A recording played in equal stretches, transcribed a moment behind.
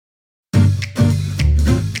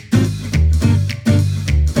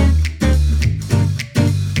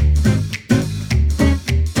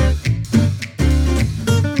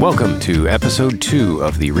Welcome to episode 2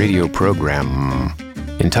 of the radio program,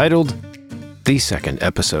 entitled The Second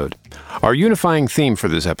Episode. Our unifying theme for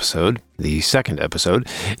this episode, the second episode,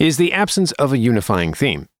 is the absence of a unifying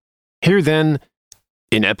theme. Here then,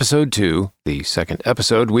 in episode 2, the second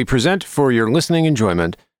episode, we present for your listening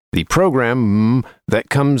enjoyment the program that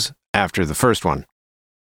comes after the first one.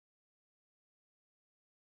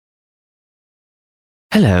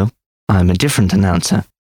 Hello, I'm a different announcer.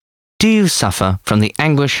 Do you suffer from the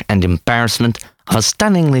anguish and embarrassment of a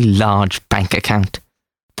stunningly large bank account?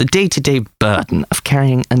 The day-to-day burden of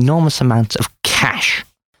carrying enormous amounts of cash?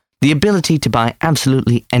 The ability to buy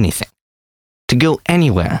absolutely anything? To go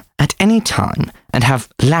anywhere, at any time, and have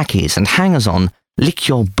lackeys and hangers-on lick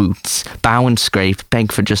your boots, bow and scrape,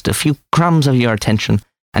 beg for just a few crumbs of your attention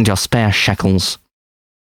and your spare shekels?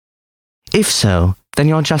 If so, then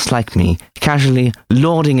you're just like me, casually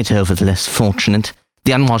lording it over the less fortunate,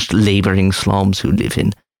 the unwashed labouring slobs who live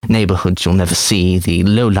in neighbourhoods you'll never see, the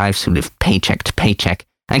lowlifes who live paycheck to paycheck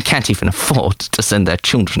and can't even afford to send their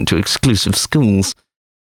children to exclusive schools.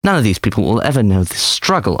 None of these people will ever know the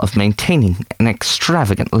struggle of maintaining an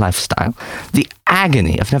extravagant lifestyle, the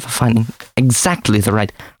agony of never finding exactly the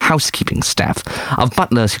right housekeeping staff, of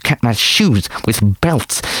butlers who can't match shoes with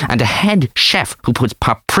belts, and a head chef who puts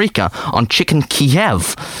paprika on chicken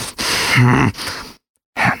Kiev.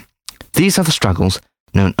 These are the struggles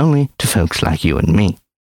known only to folks like you and me.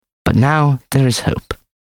 But now there is hope.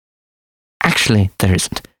 Actually, there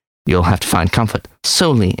isn't. You'll have to find comfort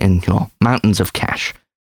solely in your mountains of cash.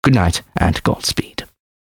 Good night and Godspeed.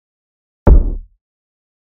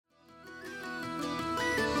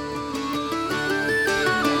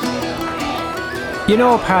 You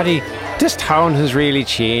know, Paddy, this town has really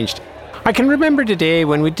changed. I can remember the day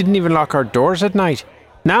when we didn't even lock our doors at night.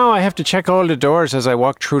 Now I have to check all the doors as I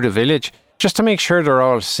walk through the village, just to make sure they're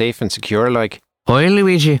all safe and secure like. Oi,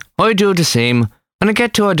 Luigi, I do the same. When I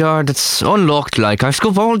get to a door that's unlocked like, I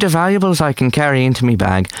scoop all the valuables I can carry into me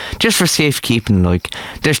bag, just for safekeeping like.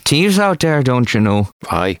 There's thieves out there, don't you know?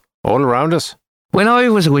 Aye, all around us. When I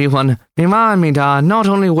was a wee one, me ma and me dad not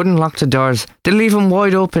only wouldn't lock the doors, they'd leave them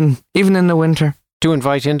wide open, even in the winter. To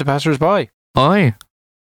invite in the passers-by. Aye.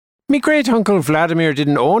 Me great-uncle Vladimir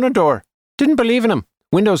didn't own a door. Didn't believe in him.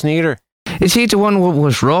 Windows neither. Is he the one who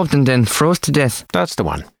was robbed and then froze to death? That's the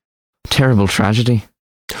one. Terrible tragedy.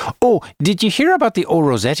 Oh, did you hear about the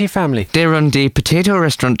O'Rosetti family? They run the potato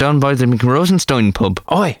restaurant down by the McRosenstein pub.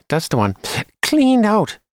 Aye, that's the one. Cleaned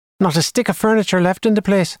out. Not a stick of furniture left in the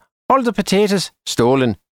place. All the potatoes,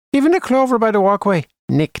 stolen. Even the clover by the walkway,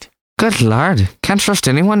 nicked. Good lord, can't trust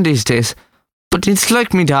anyone these days. But it's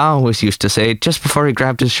like me dad always used to say, just before he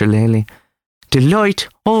grabbed his shillelagh. The light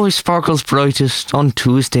always sparkles brightest on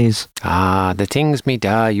Tuesdays. Ah, the things me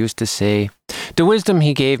da used to say. The wisdom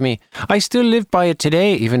he gave me. I still live by it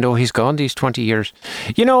today, even though he's gone these 20 years.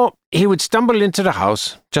 You know, he would stumble into the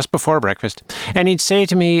house just before breakfast, and he'd say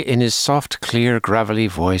to me in his soft, clear, gravelly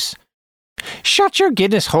voice, "Shut your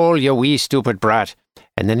Guinness hole, you wee stupid brat."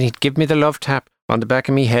 And then he'd give me the love tap on the back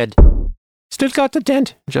of me head. Still got the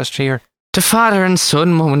dent, just here. The father and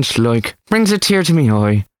son moments like brings a tear to me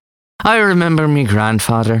eye. I remember me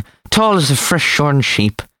grandfather, tall as a fresh shorn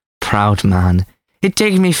sheep, proud man. He'd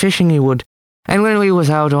take me fishing, he would, and when we was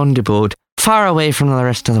out on the boat, far away from the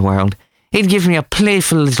rest of the world, he'd give me a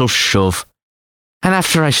playful little shove. And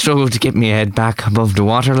after I struggled to get me head back above the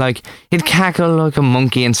water like, he'd cackle like a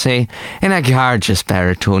monkey and say, in a gorgeous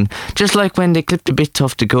baritone, just like when they clipped a bit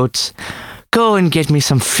off the goats, "Go and get me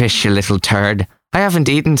some fish, you little turd. I haven't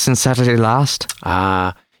eaten since Saturday last."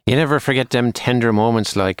 Ah, you never forget them tender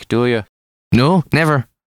moments like, do you? No, never.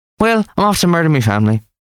 Well, I'm off to murder me family.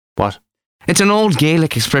 What? It's an old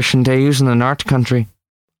Gaelic expression they use in the North Country.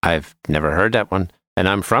 I've never heard that one, and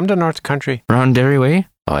I'm from the North Country. Round Derry Way?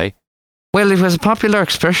 Aye. Well, it was a popular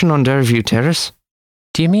expression on Derryview Terrace.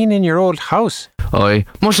 Do you mean in your old house? Aye,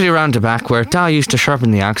 mostly around the back where Da used to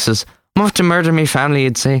sharpen the axes. I'm off to murder me family,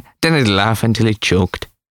 he'd say. Then he'd laugh until he choked.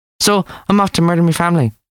 So, I'm off to murder me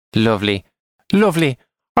family. Lovely. Lovely.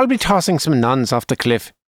 I'll be tossing some nuns off the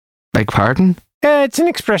cliff. Beg pardon? It's an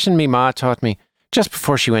expression me ma taught me, just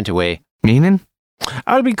before she went away. Meaning?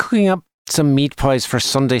 I'll be cooking up some meat pies for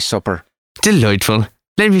Sunday supper. Delightful.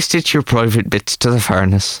 Let me stitch your private bits to the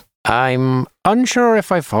furnace. I'm unsure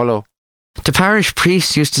if I follow. The parish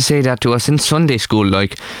priest used to say that to us in Sunday school,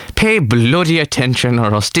 like, "Pay bloody attention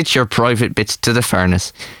or I'll stitch your private bits to the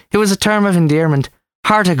furnace." It was a term of endearment.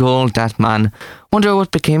 Heart of gold, that man. Wonder what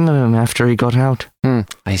became of him after he got out.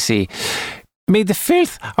 I see. May the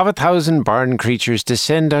filth of 1,000 barn creatures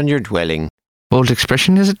descend on your dwelling. Old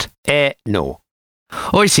expression, is it? No.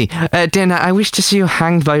 Oh, I see. Then I wish to see you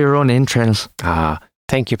hanged by your own entrails. Ah,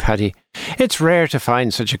 Thank you, Paddy. It's rare to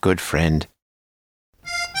find such a good friend.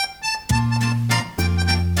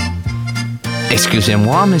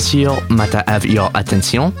 Excusez-moi, monsieur, might I have your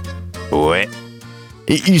attention? Ouais.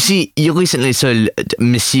 You see, you recently saw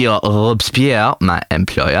Monsieur Robespierre, my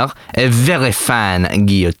employer, a very fine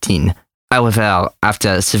guillotine. However,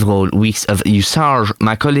 after several weeks of usage,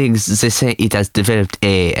 my colleagues, they say it has developed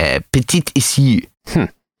a petite issue.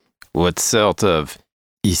 What sort of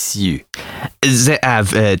issue? They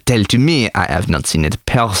have told to me, I have not seen it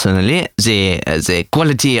personally, the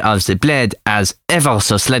quality of the blade has ever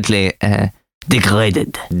so slightly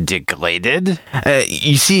degraded. Degraded?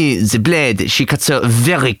 You see, the blade, she cuts her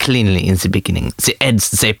very cleanly in the beginning. The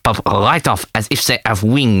heads, they pop right off as if they have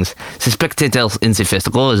wings. The spectators in the first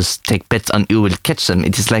rows take bets on who will catch them.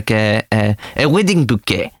 It is like a wedding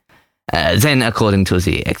bouquet. Then, according to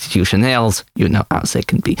the executioners, you know how they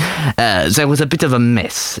can be, there was a bit of a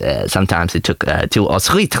mess. Sometimes it took 2 or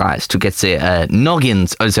 3 tries to get the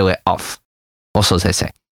noggins all the way off. Or so they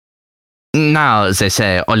say. Now, they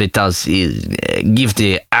say all it does is give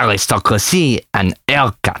the aristocracy an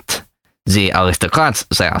haircut. The aristocrats,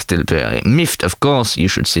 they are still very miffed, of course. You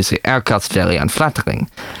should see the haircuts very unflattering.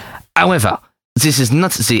 However, this is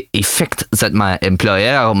not the effect that my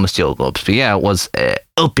employer, Monsieur Robespierre, was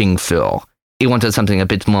hoping for. He wanted something a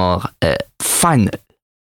bit more final.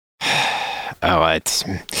 All right.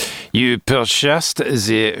 You purchased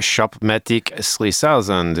the Shopmatic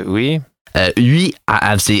 3000, oui? Oui, I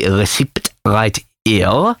have the receipt right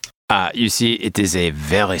here. You see, it is a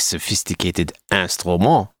very sophisticated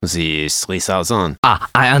instrument, the 3000.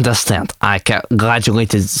 I understand. I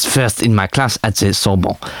graduated first in my class at the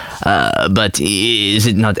Sorbonne. But is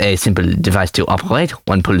it not a simple device to operate?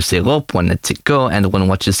 One pulls the rope, one lets it go, and one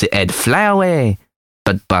watches the head fly away.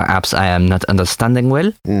 But perhaps I am not understanding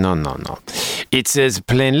well? No. It says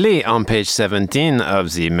plainly on page 17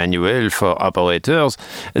 of the manual for operators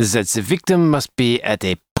that the victim must be at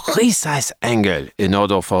a precise angle in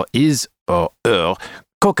order for his or her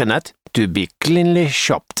coconut to be cleanly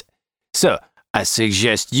chopped. So, I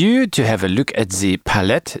suggest you to have a look at the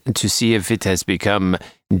palette to see if it has become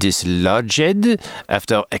dislodged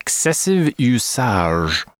after excessive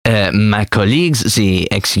usage. My colleagues,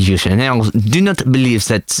 the executioners, do not believe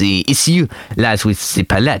that the issue lies with the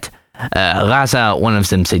palette. Rather, one of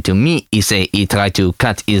them said to me, he tried to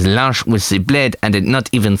cut his lunch with the blade and did not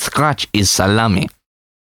even scratch his salami.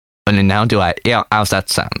 Only now do I hear how that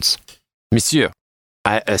sounds. Monsieur,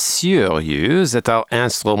 I assure you that our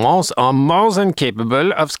instruments are more than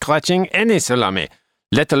capable of scratching any salami,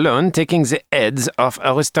 let alone taking the heads of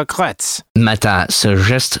aristocrats. Might I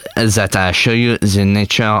suggest that I show you the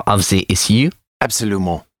nature of the issue?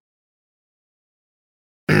 Absolument.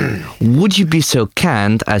 Would you be so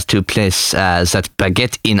kind as to place that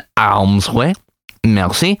baguette in harm's way?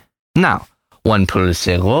 Merci. Now, one pulls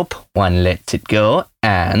the rope, one lets it go,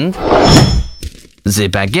 and the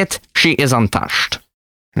baguette, she is untouched.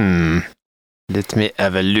 Let me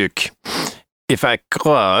have a look. If I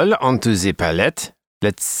crawl onto the palette,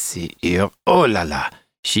 let's see here. Oh la la.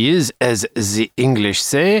 She is, as the English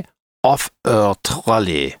say, off her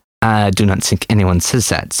trolley. I do not think anyone says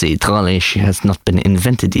that. The trolley, she has not been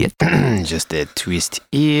invented yet. Just a twist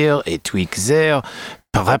here, a tweak there.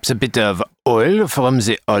 Perhaps a bit of oil from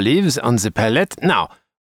the olives on the palette. Now,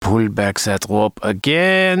 pull back that rope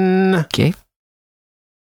again. Okay.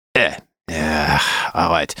 All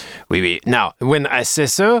right. Oui. Now, when I say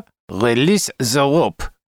so, release the rope.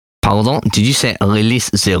 Pardon, did you say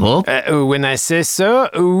release the rope? When I say so,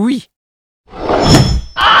 oui.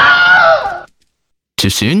 Too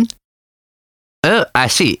soon? Oh, I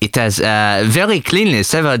see. It has very cleanly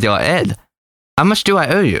severed your head. How much do I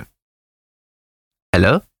owe you?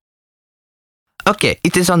 Hello? Okay,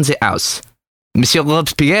 it is on the house. Monsieur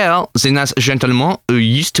Robespierre, the nice gentleman who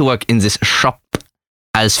used to work in this shop,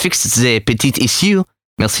 has fixed the petite issue.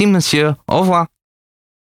 Merci, monsieur. Au revoir.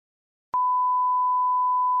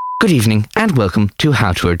 Good evening and welcome to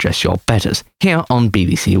How to Address Your Betters here on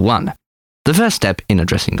BBC One. The first step in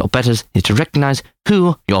addressing your betters is to recognize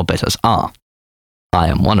who your betters are. I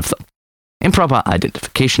am one of them. Improper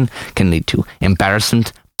identification can lead to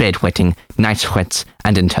embarrassment, bedwetting, night sweats,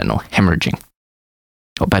 and internal hemorrhaging.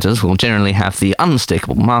 Your betters will generally have the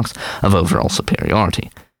unmistakable marks of overall superiority.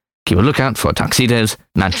 Keep a lookout for tuxedos,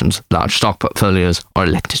 mansions, large stock portfolios, or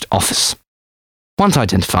elected office. Once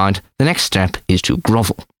identified, the next step is to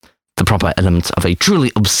grovel. The proper elements of a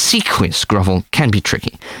truly obsequious grovel can be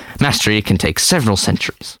tricky. Mastery can take several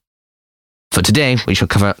centuries. For today, we shall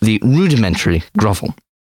cover the rudimentary grovel.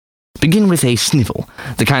 Begin with a snivel,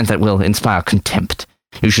 the kind that will inspire contempt.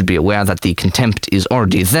 You should be aware that the contempt is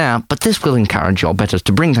already there, but this will encourage your betters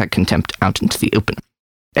to bring that contempt out into the open.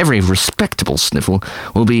 Every respectable sniffle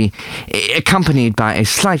will be accompanied by a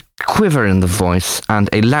slight quiver in the voice and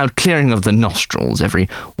a loud clearing of the nostrils every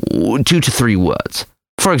 2 to 3 words.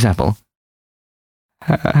 For example,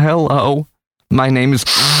 hello, my name is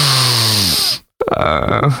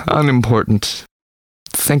unimportant.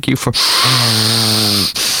 Thank you for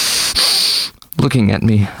looking at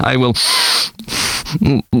me. I will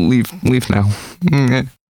leave now.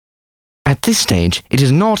 At this stage, it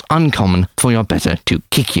is not uncommon for your better to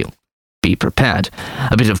kick you. Be prepared.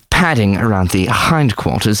 A bit of padding around the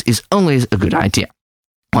hindquarters is always a good idea.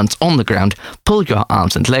 Once on the ground, pull your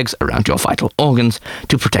arms and legs around your vital organs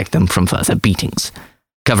to protect them from further beatings.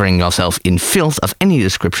 Covering yourself in filth of any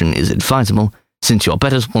description is advisable, since your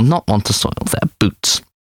betters will not want to soil their boots.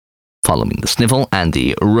 Following the sniffle and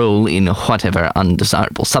the roll in whatever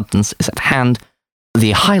undesirable substance is at hand,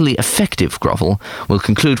 the highly effective grovel will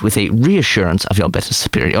conclude with a reassurance of your better's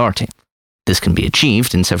superiority. This can be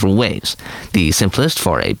achieved in several ways. The simplest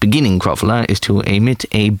for a beginning groveler is to emit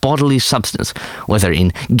a bodily substance, whether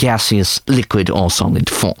in gaseous, liquid, or solid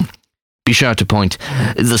form. Be sure to point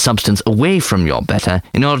the substance away from your better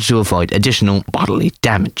in order to avoid additional bodily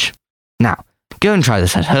damage. Now, go and try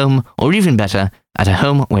this at home, or even better, at a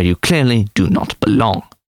home where you clearly do not belong.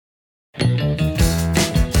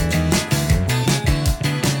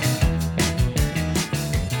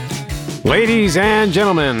 Ladies and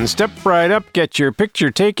gentlemen, step right up, get your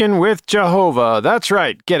picture taken with Jehovah. That's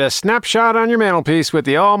right, get a snapshot on your mantelpiece with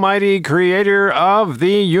the almighty creator of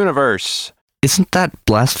the universe. Isn't that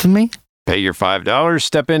blasphemy? Pay your $5,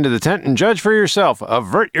 step into the tent and judge for yourself.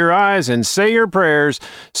 Avert your eyes and say your prayers.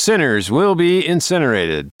 Sinners will be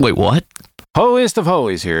incinerated. Wait, what? Holiest of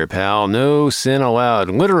holies here, pal. No sin allowed.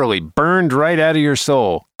 Literally burned right out of your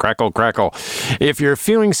soul. Crackle, crackle. If you're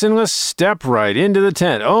feeling sinless, step right into the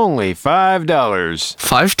tent. Only $5.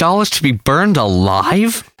 $5 to be burned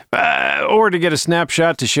alive? Or to get a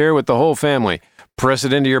snapshot to share with the whole family. Press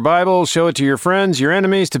it into your Bible, show it to your friends, your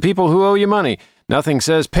enemies, to people who owe you money. Nothing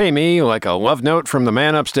says pay me like a love note from the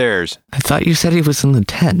man upstairs. I thought you said he was in the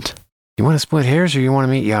tent. You want to split hairs or you want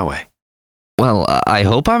to meet Yahweh? Well, I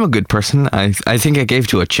hope I'm a good person. I think I gave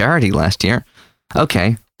to a charity last year.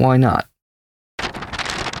 Okay, why not?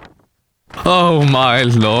 Oh, my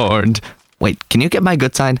lord. Wait, can you get my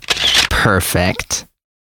good side? Perfect.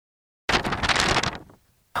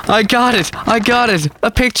 I got it!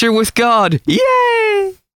 A picture with God!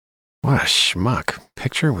 Yay! What a schmuck.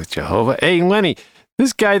 Picture with Jehovah. Hey, Lenny,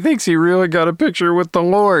 this guy thinks he really got a picture with the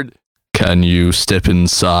Lord. Can you step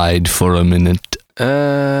inside for a minute?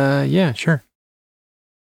 Yeah, sure.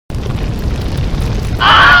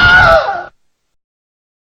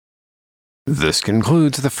 This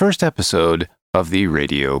concludes the first episode of the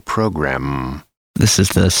radio program. This is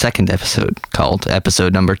the second episode, called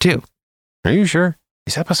episode number 2. Are you sure?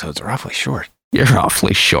 These episodes are awfully short. You're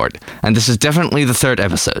awfully short. And this is definitely the third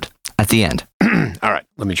episode, at the end. All right,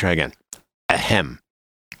 let me try again. Ahem.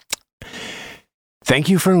 Thank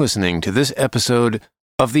you for listening to this episode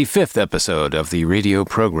of the 5th episode of the radio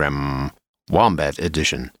program, Wombat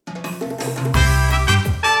Edition.